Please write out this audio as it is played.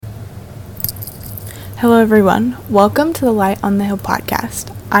Hello everyone, welcome to the Light on the Hill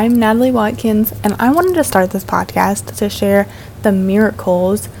podcast. I'm Natalie Watkins and I wanted to start this podcast to share the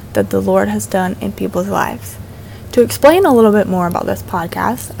miracles that the Lord has done in people's lives. To explain a little bit more about this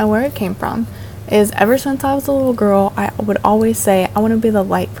podcast and where it came from is ever since I was a little girl, I would always say I want to be the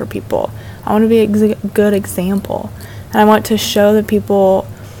light for people. I want to be a good example and I want to show the people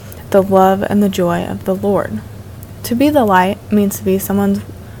the love and the joy of the Lord. To be the light means to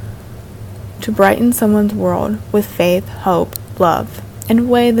brighten someone's world with faith, hope, love, in a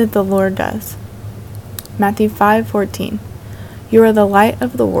way that the Lord does. Matthew 5:14. You are the light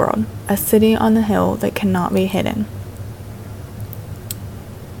of the world, a city on the hill that cannot be hidden.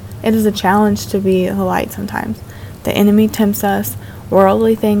 It is a challenge to be the light sometimes. The enemy tempts us,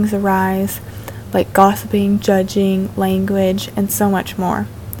 worldly things arise, like gossiping, judging, language, and so much more.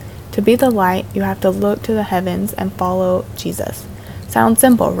 To be the light, you have to look to the heavens and follow Jesus. Sounds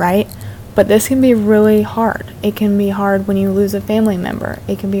simple, right? But this can be really hard. It can be hard when you lose a family member.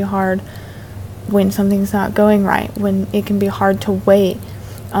 It can be hard when something's not going right. When it can be hard to wait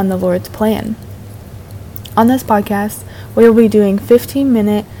on the Lord's plan. On this podcast, we will be doing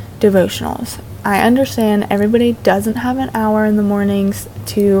 15-minute devotionals. I understand everybody doesn't have an hour in the mornings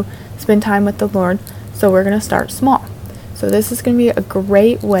to spend time with the Lord, so we're going to start small. So this is going to be a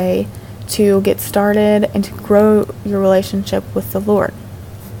great way to get started and to grow your relationship with the Lord.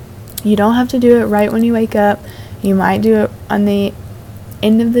 You don't have to do it right when you wake up. You might do it on the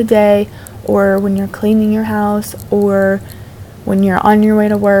end of the day or when you're cleaning your house or when you're on your way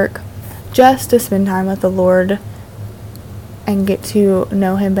to work, just to spend time with the Lord and get to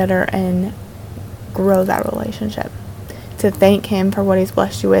know Him better and grow that relationship. To thank Him for what He's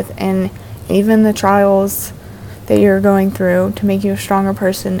blessed you with and even the trials that you're going through to make you a stronger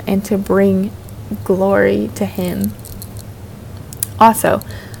person and to bring glory to Him. Also,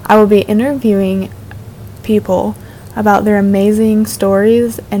 I will be interviewing people about their amazing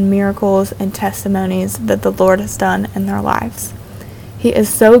stories and miracles and testimonies that the Lord has done in their lives. He is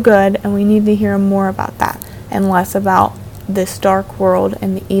so good, and we need to hear more about that and less about this dark world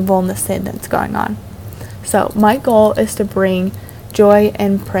and the evil and the sin that's going on. So my goal is to bring joy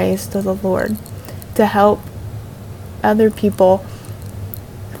and praise to the Lord, to help other people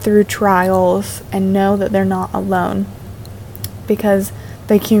through trials and know that they're not alone, because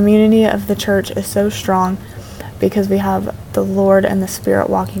the community of the church is so strong because we have the Lord and the Spirit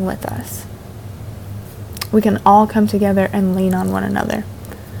walking with us. We can all come together and lean on one another.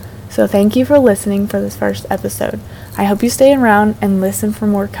 So thank you for listening for this first episode. I hope you stay around and listen for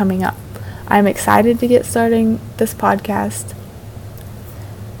more coming up. I'm excited to get starting this podcast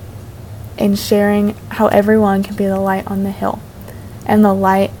and sharing how everyone can be the light on the hill and the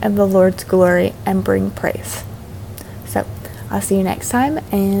light of the Lord's glory and bring praise. So I'll see you next time,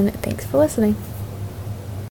 and thanks for listening.